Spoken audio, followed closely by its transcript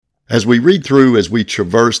As we read through, as we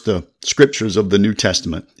traverse the scriptures of the New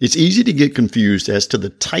Testament, it's easy to get confused as to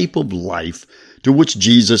the type of life to which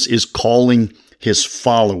Jesus is calling his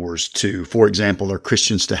followers to. For example, are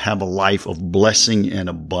Christians to have a life of blessing and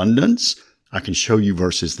abundance? I can show you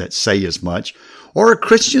verses that say as much. Or are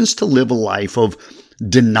Christians to live a life of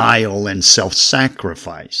denial and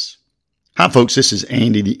self-sacrifice? Hi, folks. This is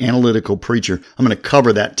Andy, the Analytical Preacher. I'm going to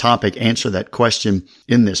cover that topic, answer that question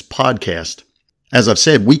in this podcast. As I've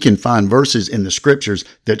said, we can find verses in the scriptures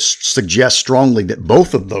that suggest strongly that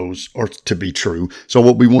both of those are to be true. So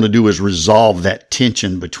what we want to do is resolve that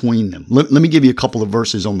tension between them. Let me give you a couple of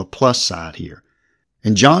verses on the plus side here.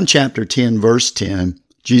 In John chapter 10, verse 10,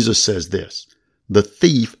 Jesus says this, "The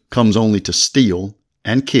thief comes only to steal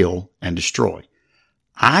and kill and destroy.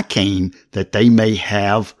 I came that they may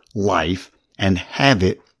have life and have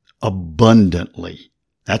it abundantly."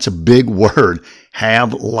 That's a big word,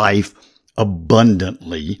 have life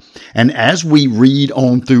abundantly. And as we read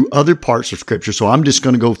on through other parts of Scripture, so I'm just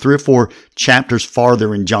going to go 3 or 4 chapters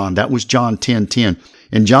farther in John. That was John 10:10.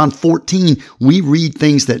 In John 14, we read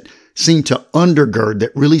things that seem to undergird,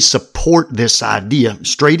 that really support this idea,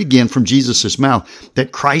 straight again from Jesus' mouth,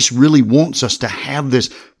 that Christ really wants us to have this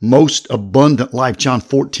most abundant life. John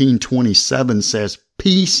 14:27 says,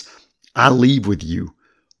 "Peace I leave with you.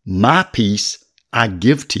 My peace I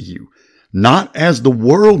give to you. Not as the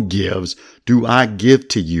world gives, do I give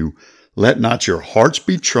to you. Let not your hearts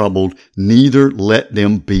be troubled, neither let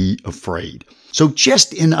them be afraid." So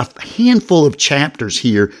just in a handful of chapters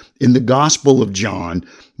here in the Gospel of John,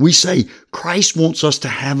 we say Christ wants us to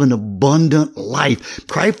have an abundant life.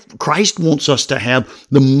 Christ wants us to have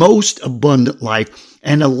the most abundant life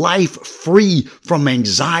and a life free from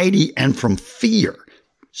anxiety and from fear.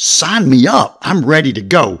 Sign me up. I'm ready to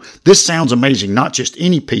go. This sounds amazing. Not just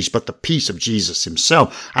any peace, but the peace of Jesus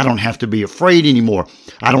himself. I don't have to be afraid anymore.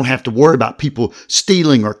 I don't have to worry about people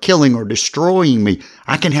stealing or killing or destroying me.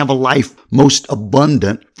 I can have a life most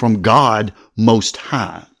abundant from God Most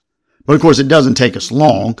High. But of course, it doesn't take us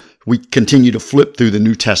long. We continue to flip through the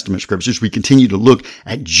New Testament scriptures. We continue to look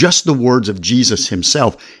at just the words of Jesus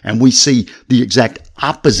himself, and we see the exact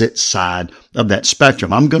opposite side of that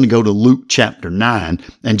spectrum. I'm going to go to Luke chapter 9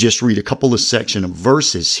 and just read a couple of sections of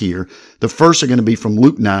verses here. The first are going to be from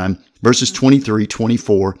Luke 9, verses 23,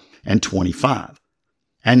 24, and 25.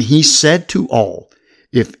 "And he said to all,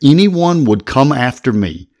 if anyone would come after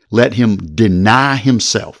me, let him deny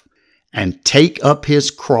himself and take up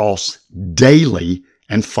his cross daily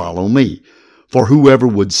and follow me. For whoever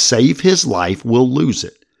would save his life will lose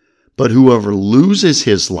it. But whoever loses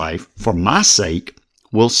his life for my sake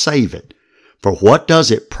will save it. For what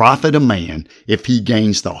does it profit a man if he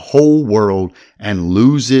gains the whole world and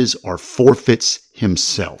loses or forfeits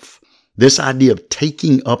himself?" This idea of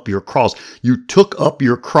taking up your cross. You took up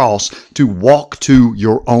your cross to walk to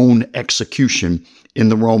your own execution in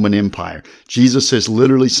the Roman Empire. Jesus is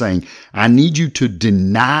literally saying, I need you to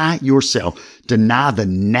deny yourself, deny the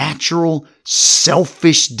natural,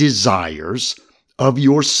 selfish desires of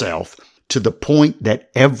yourself to the point that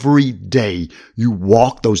every day you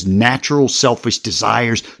walk those natural, selfish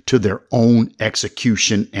desires to their own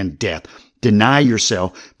execution and death. Deny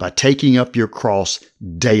yourself by taking up your cross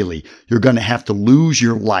daily. You're going to have to lose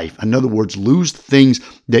your life. In other words, lose the things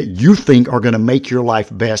that you think are going to make your life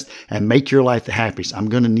best and make your life the happiest. I'm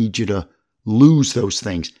going to need you to lose those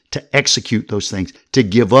things, to execute those things, to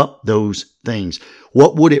give up those things.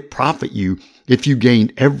 What would it profit you if you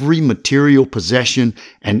gained every material possession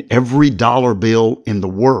and every dollar bill in the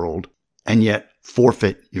world and yet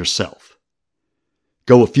forfeit yourself?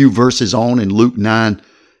 Go a few verses on in Luke 9.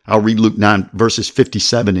 I'll read Luke 9, verses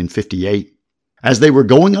 57 and 58. "As they were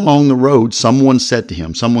going along the road, someone said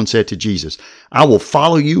to Jesus, I will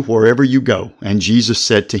follow you wherever you go. And Jesus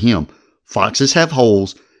said to him, Foxes have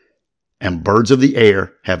holes, and birds of the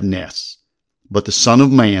air have nests, but the Son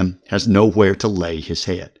of Man has nowhere to lay his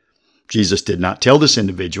head." Jesus did not tell this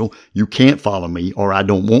individual, you can't follow me, or I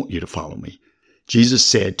don't want you to follow me. Jesus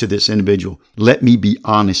said to this individual, let me be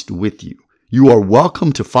honest with you. You are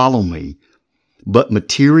welcome to follow me, but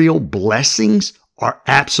material blessings are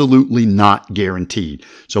absolutely not guaranteed.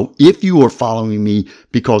 So if you are following me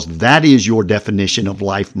because that is your definition of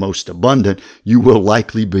life most abundant, you will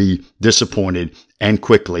likely be disappointed and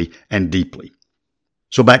quickly and deeply.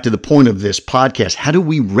 So back to the point of this podcast, how do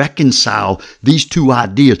we reconcile these two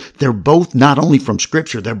ideas? They're both not only from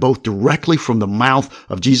Scripture, they're both directly from the mouth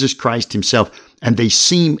of Jesus Christ himself, and they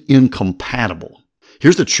seem incompatible.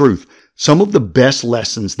 Here's the truth. Some of the best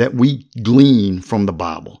lessons that we glean from the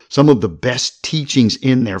Bible, some of the best teachings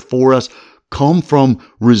in there for us come from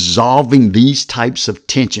resolving these types of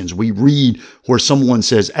tensions. We read where someone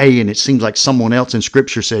says A and it seems like someone else in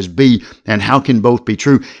Scripture says B, and how can both be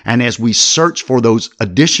true? And as we search for those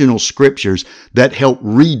additional scriptures that help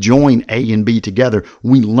rejoin A and B together,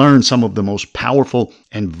 we learn some of the most powerful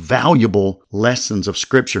and valuable lessons of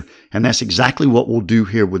Scripture. And that's exactly what we'll do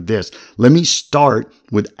here with this. Let me start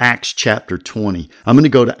with Acts chapter 20. I'm going to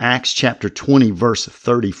go to Acts chapter 20, verse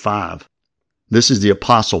 35. This is the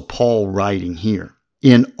Apostle Paul writing here.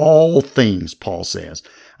 In all things, Paul says,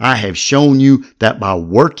 I have shown you that by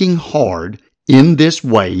working hard in this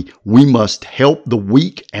way, we must help the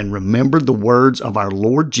weak and remember the words of our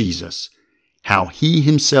Lord Jesus, how he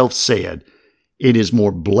himself said, it is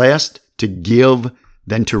more blessed to give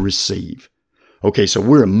than to receive. Okay, so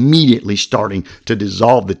we're immediately starting to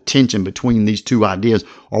dissolve the tension between these two ideas.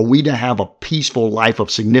 Are we to have a peaceful life of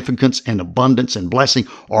significance and abundance and blessing?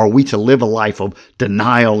 Or are we to live a life of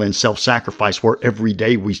denial and self-sacrifice where every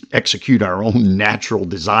day we execute our own natural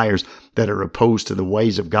desires that are opposed to the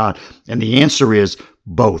ways of God? And the answer is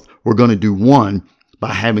both. We're going to do one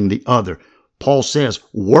by having the other. Paul says,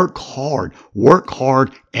 work hard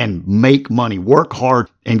and make money. Work hard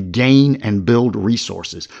and gain and build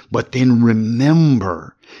resources. But then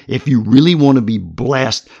remember, if you really want to be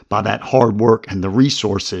blessed by that hard work and the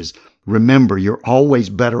resources, remember, you're always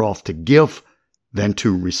better off to give than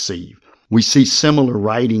to receive. We see similar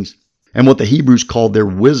writings and what the Hebrews called their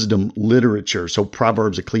wisdom literature. So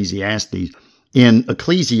Proverbs, Ecclesiastes. In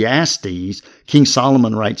Ecclesiastes, King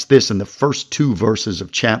Solomon writes this in the first 2 verses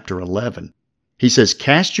of chapter 11. He says,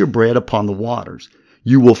 cast your bread upon the waters.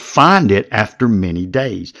 You will find it after many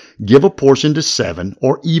days. Give a portion to 7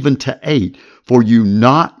 or even to 8, for you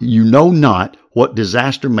know not what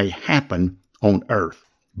disaster may happen on earth.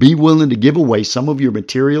 Be willing to give away some of your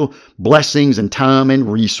material blessings and time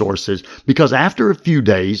and resources, because after a few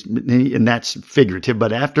days, and that's figurative,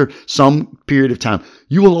 but after some period of time,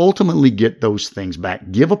 you will ultimately get those things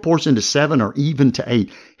back. Give a portion to 7 or even to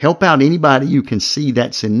 8. Help out anybody you can see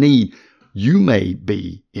that's in need. You may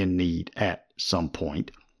be in need at some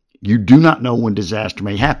point. You do not know when disaster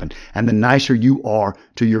may happen. And the nicer you are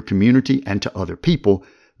to your community and to other people,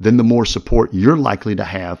 then the more support you're likely to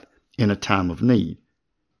have in a time of need.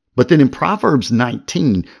 But then in Proverbs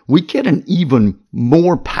 19, we get an even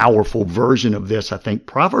more powerful version of this, I think.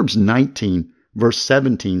 Proverbs 19, verse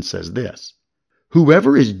 17 says this,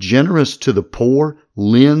 whoever is generous to the poor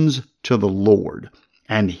lends to the Lord,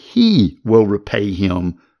 and he will repay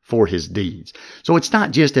him for his deeds. So it's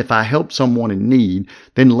not just if I help someone in need,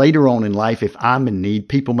 then later on in life, if I'm in need,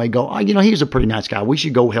 people may go, oh, he's a pretty nice guy. We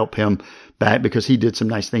should go help him back because he did some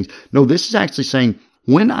nice things. No, this is actually saying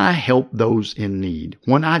when I help those in need,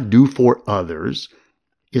 when I do for others,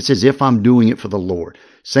 it's as if I'm doing it for the Lord.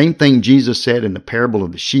 Same thing Jesus said in the parable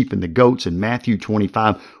of the sheep and the goats in Matthew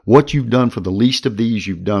 25, what you've done for the least of these,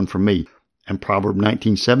 you've done for me. And Proverbs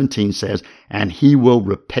 19:17 says, and he will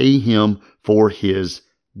repay him for his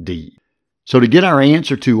deed. So to get our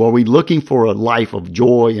answer to, are we looking for a life of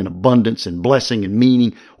joy and abundance and blessing and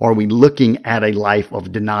meaning, or are we looking at a life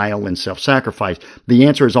of denial and self-sacrifice? The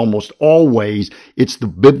answer is almost always, it's the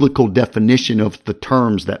biblical definition of the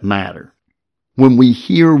terms that matter. When we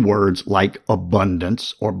hear words like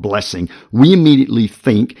abundance or blessing, we immediately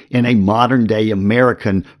think in a modern day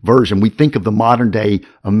American version. We think of the modern day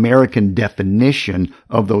American definition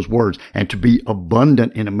of those words. And to be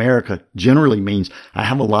abundant in America generally means I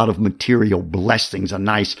have a lot of material blessings, a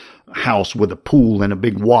nice house with a pool and a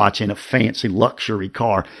big watch and a fancy luxury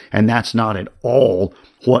car. And that's not at all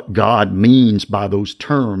what God means by those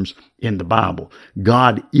terms in the Bible.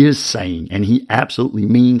 God is saying, and he absolutely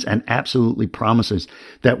means and absolutely promises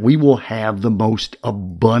that we will have the most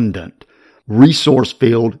abundant,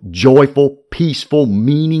 resource-filled, joyful, peaceful,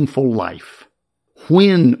 meaningful life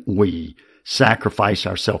when we sacrifice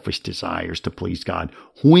our selfish desires to please God,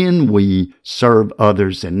 when we serve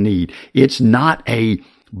others in need. It's not a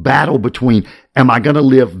battle between, am I going to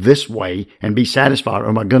live this way and be satisfied, or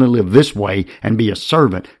am I going to live this way and be a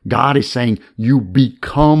servant? God is saying you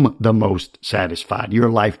become the most satisfied. Your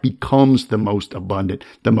life becomes the most abundant,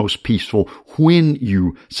 the most peaceful when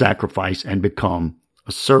you sacrifice and become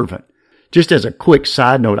a servant. Just as a quick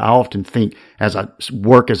side note, I often think as I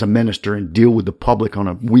work as a minister and deal with the public on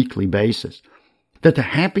a weekly basis, that the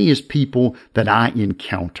happiest people that I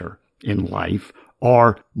encounter in life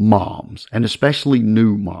are moms, and especially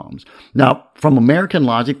new moms. Now, from American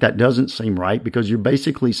logic, that doesn't seem right, because you're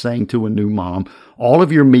basically saying to a new mom, all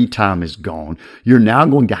of your me time is gone. You're now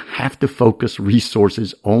going to have to focus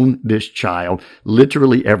resources on this child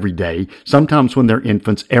literally every day, sometimes when they're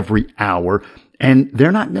infants, every hour, and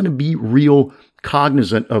they're not going to be real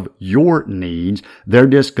cognizant of your needs. They're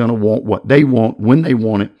just going to want what they want, when they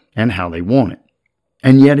want it, and how they want it.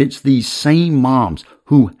 And yet it's these same moms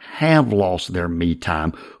who have lost their me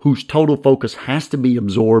time, whose total focus has to be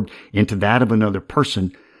absorbed into that of another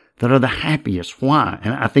person, that are the happiest. Why?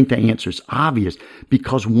 And I think the answer is obvious,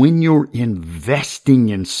 because when you're investing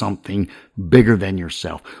in something bigger than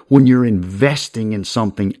yourself, when you're investing in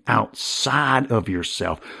something outside of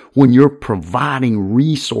yourself, when you're providing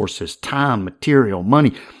resources, time, material,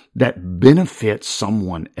 money that benefits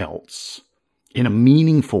someone else in a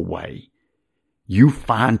meaningful way, you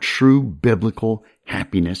find true biblical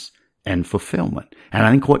happiness and fulfillment. And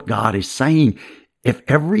I think what God is saying, if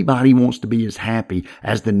everybody wants to be as happy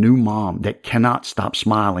as the new mom that cannot stop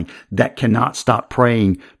smiling, that cannot stop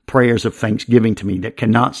praying prayers of thanksgiving to me, that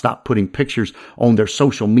cannot stop putting pictures on their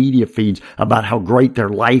social media feeds about how great their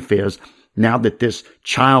life is now that this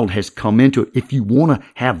child has come into it, if you want to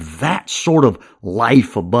have that sort of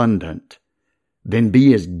life abundant, then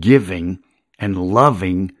be as giving and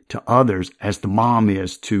loving to others as the mom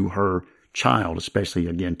is to her child, especially,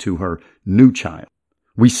 again, to her new child.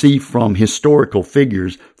 We see from historical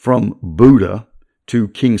figures, from Buddha to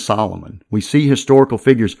King Solomon, we see historical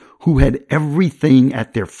figures who had everything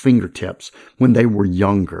at their fingertips when they were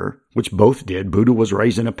younger, which both did. Buddha was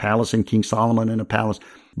raised in a palace and King Solomon in a palace.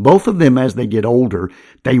 Both of them, as they get older,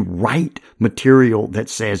 they write material that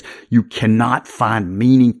says you cannot find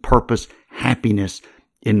meaning, purpose, happiness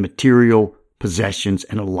in material possessions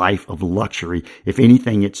and a life of luxury. If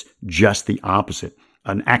anything, it's just the opposite.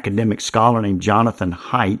 An academic scholar named Jonathan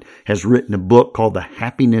Haidt has written a book called The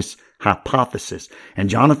Happiness Hypothesis. And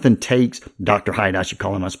Jonathan takes, Dr. Haidt, I should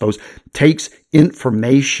call him, I suppose, takes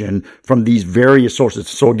information from these various sources.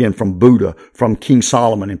 So again, from Buddha, from King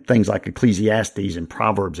Solomon, and things like Ecclesiastes and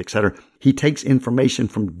Proverbs, etc. He takes information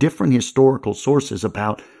from different historical sources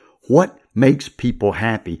about what makes people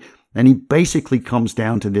happy. And he basically comes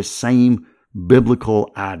down to this same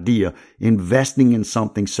biblical idea: investing in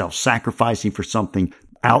something, self-sacrificing for something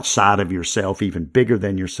outside of yourself, even bigger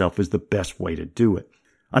than yourself, is the best way to do it.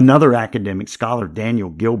 Another academic scholar, Daniel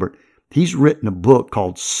Gilbert, he's written a book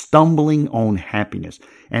called Stumbling on Happiness.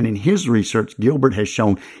 And in his research, Gilbert has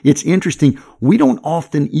shown, it's interesting, we don't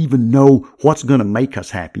often even know what's going to make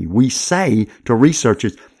us happy. We say to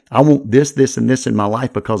researchers, I want this, this, and this in my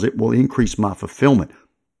life because it will increase my fulfillment.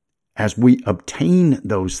 As we obtain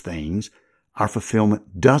those things, our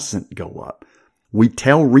fulfillment doesn't go up. We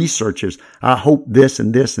tell researchers, I hope this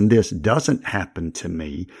and this and this doesn't happen to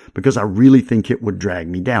me because I really think it would drag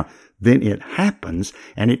me down. Then it happens,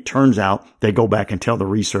 and it turns out they go back and tell the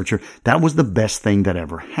researcher, that was the best thing that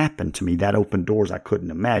ever happened to me. That opened doors I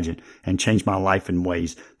couldn't imagine and changed my life in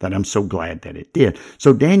ways that I'm so glad that it did.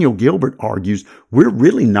 So Daniel Gilbert argues we're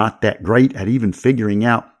really not that great at even figuring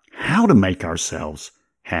out how to make ourselves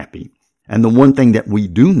happy. And the one thing that we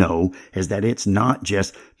do know is that it's not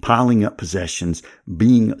just piling up possessions,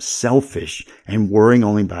 being selfish, and worrying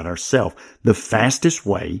only about ourselves. The fastest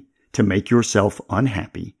way to make yourself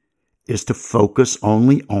unhappy is to focus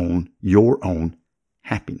only on your own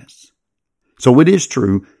happiness. So it is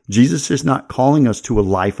true, Jesus is not calling us to a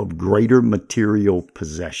life of greater material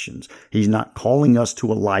possessions. He's not calling us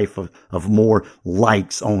to a life of more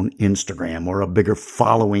likes on Instagram or a bigger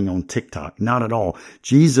following on TikTok. Not at all.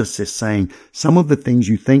 Jesus is saying some of the things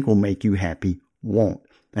you think will make you happy won't.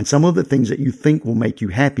 And some of the things that you think will make you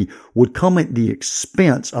happy would come at the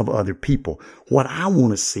expense of other people. What I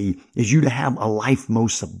want to see is you to have a life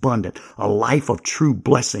most abundant, a life of true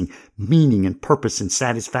blessing, meaning and purpose and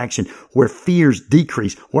satisfaction, where fears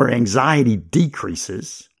decrease, where anxiety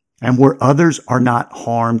decreases, and where others are not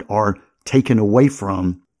harmed or taken away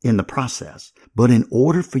from in the process. But in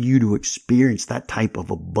order for you to experience that type of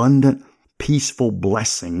abundant, peaceful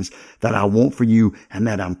blessings that I want for you and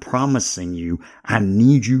that I'm promising you, I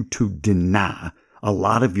need you to deny a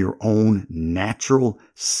lot of your own natural,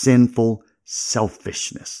 sinful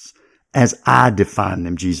selfishness. As I define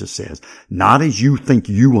them, Jesus says, not as you think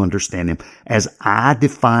you understand them, as I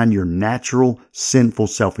define your natural, sinful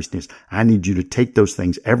selfishness. I need you to take those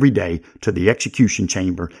things every day to the execution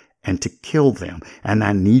chamber and to kill them. And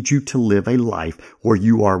I need you to live a life where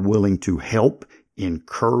you are willing to help,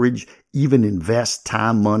 encourage, even invest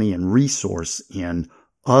time, money, and resource in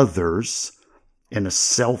others in a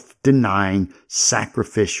self-denying,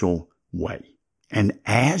 sacrificial way. And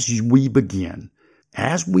as we begin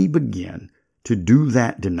to do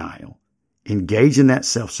that denial, engage in that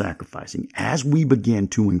self-sacrificing, as we begin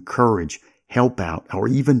to encourage, help out, or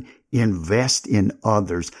even invest in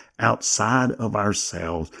others outside of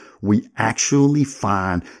ourselves, we actually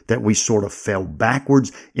find that we sort of fell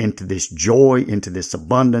backwards into this joy, into this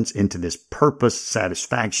abundance, into this purpose,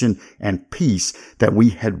 satisfaction, and peace that we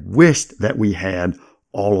had wished that we had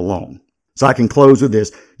all along. So I can close with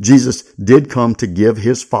this. Jesus did come to give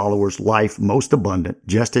his followers life most abundant,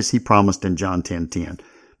 just as he promised in John 10:10.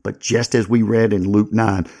 But just as we read in Luke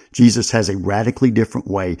 9, Jesus has a radically different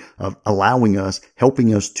way of allowing us,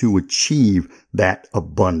 helping us to achieve that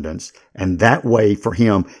abundance. And that way for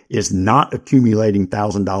him is not accumulating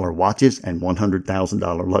 $1,000 watches and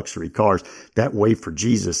 $100,000 luxury cars. That way for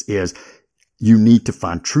Jesus is you need to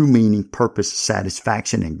find true meaning, purpose,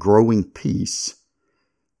 satisfaction, and growing peace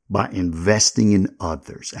by investing in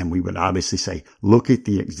others. And we would obviously say, look at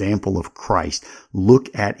the example of Christ. Look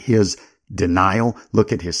at his denial.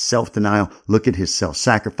 Look at his self-denial. Look at his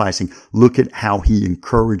self-sacrificing. Look at how he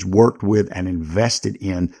encouraged, worked with, and invested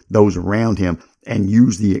in those around him, and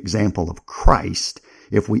use the example of Christ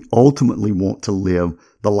if we ultimately want to live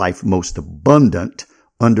the life most abundant,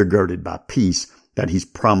 undergirded by peace that he's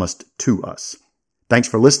promised to us. Thanks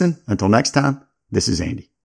for listening. Until next time, this is Andy.